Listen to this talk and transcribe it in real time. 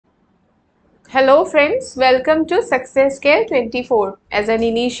Hello friends, welcome to Success Scale 24 as an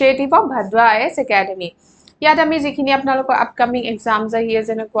initiative of Bhadwa IS Academy. Yat ami jikhini apnalokor upcoming exams ahi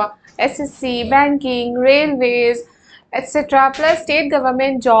ase jenekwa SSC, banking, railways, etc. plus state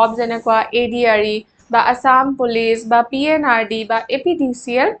government jobs jenekwa ADRE ba Assam Police ba PNRD ba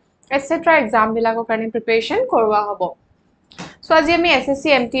APDCL etc. exam bilakor karone preparation korwa hobo. So আজি আমি SSC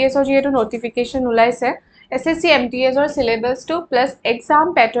MTS or যেহেতু notification ওলাইছে SSC MTS or syllabus 2 plus exam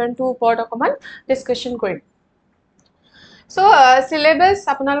pattern 2 ওপৰত অকমান discussion কৰিম So syllabus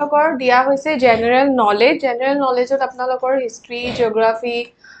আপোনালোকৰ দিয়া হৈছে general knowledge ত আপোনালোকৰ history geography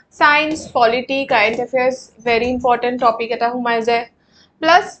science polity current affairs very important topic এটা হুমাই যায়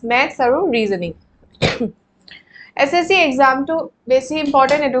plus maths আৰু reasoning SSC exam to বেছি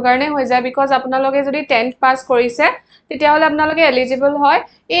important এটো কাৰণে হৈ যায় because আপোনালোকে যদি 10th pass কৰিছে তেতিয়া হলে আপোনালোকে eligible হয়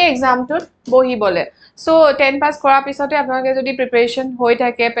এই exam টোত বহিবলে so 10 pass কৰা পিছতে আপোনালোকে যদি preparation হৈ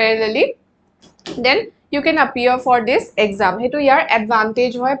থাকে parallelly then you can appear for this exam হেতু ইয়াৰ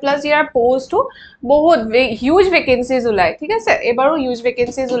advantage হয় plus ইয়াৰ post to বহুত huge vacancies ওলাই ঠিক আছে এবাৰো huge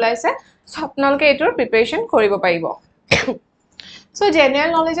vacancies ওলাইছে so আপোনালোকে এটোৰ preparation কৰিব পাৰিব so general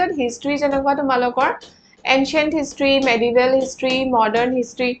knowledge of history যেনেকুৱা তোমালোকৰ ancient history medieval history modern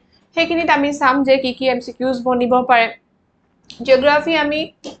history হেকিনিত আমি সাম যে কি MCQs বনিব পাৰে geography আমি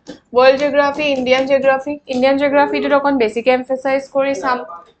world geography indian geography to অকন বেছিকে emphasize কৰি সাম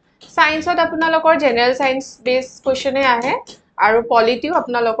science ত আপোনালোকৰ general science based question এ আহে আৰু polity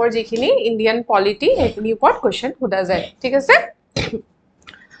আপোনালোকৰ যিখিনি indian polity হেকিনি ওপৰত question খুদা যায় ঠিক আছে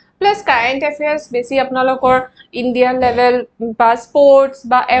plus current affairs বেছি আপোনালোকৰ indian level বা sports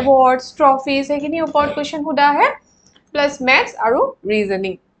বা awards trophies হেকিনি ওপৰত question খুদা আহে plus maths আৰু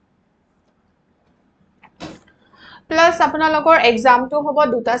reasoning plus আপোনালোকৰ exam to হবো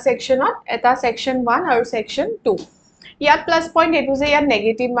দুটা sectionত এটা section 1 আৰু section 2 ইয়াত plus point এটো যে ইয়াত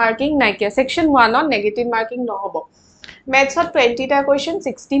negative marking নাইকিয়া section 1 on negative marking নহবো maths ত 20 টা question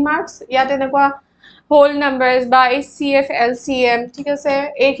 60 marks ইয়াত এনেকুৱা whole numbers বা HCF LCM ঠিক আছে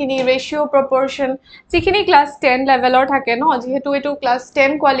এইখিনি ratio proportion যিখিনি class 10 levelৰ থাকে ন যেহেতু এটো class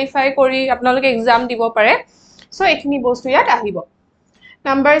 10 qualify কৰি আপোনালোকে exam দিব পাৰে so এইখিনি বস্তু ইয়াত আহিব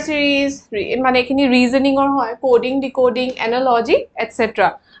number series মানে এখিনি reasoning or হয় coding decoding analogy etc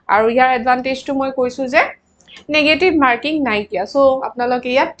আৰু ইয়াৰ advantage to মই কৈছো যে negative marking নাইকিয়া so আপোনালোকে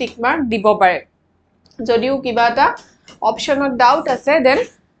ইয়াত tick mark দিব পাৰে যদিও কিবা এটা optionত doubt আছে then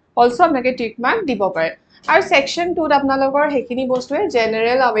also আপোনালোকে tick mark দিব পাৰে আৰু section 2 ত আপোনালোকৰ হেখিনি বস্তুৱে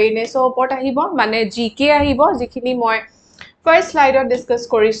general awareness ওপৰত আহিব মানে GK আহিব যিখিনি মই first slide ত discuss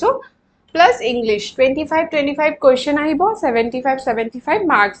কৰিছো plus English 25 question ahibo 75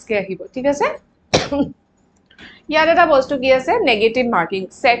 marks ke ahibo ঠিক আছে ইয়াৰ এটা বস্তু কি আছে negative marking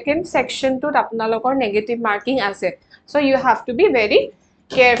second section to আপোনালোকৰ negative marking আছে so you have to be very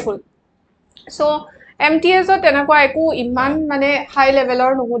careful so MTS ত তেনেকুৱা একো ইমান মানে high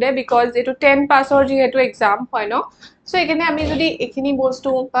levelৰ নহুদে because এটো 10 passৰ যেহেতু exam হয় ন so এখানে আমি যদি এখিনি বস্তু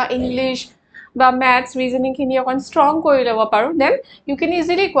বা English বা maths reasoning খিনি অকন strong কৰি লব পাৰো then you can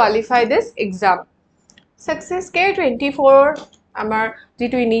easily qualify this exam success care 24 আমাৰ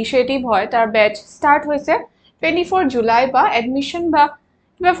যেটো initiative হয় তাৰ batch start হৈছে 24 July বা admission বা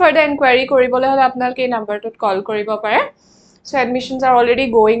কিবা further inquiry কৰিবলে হলে আপোনালোকে এই নম্বৰটোত কল কৰিব পাৰে so admissions are already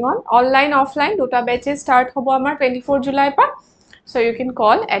going on online offline দুটা batches start হ'ব আমাৰ 24 July পা so you can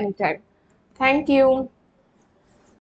call anytime thank you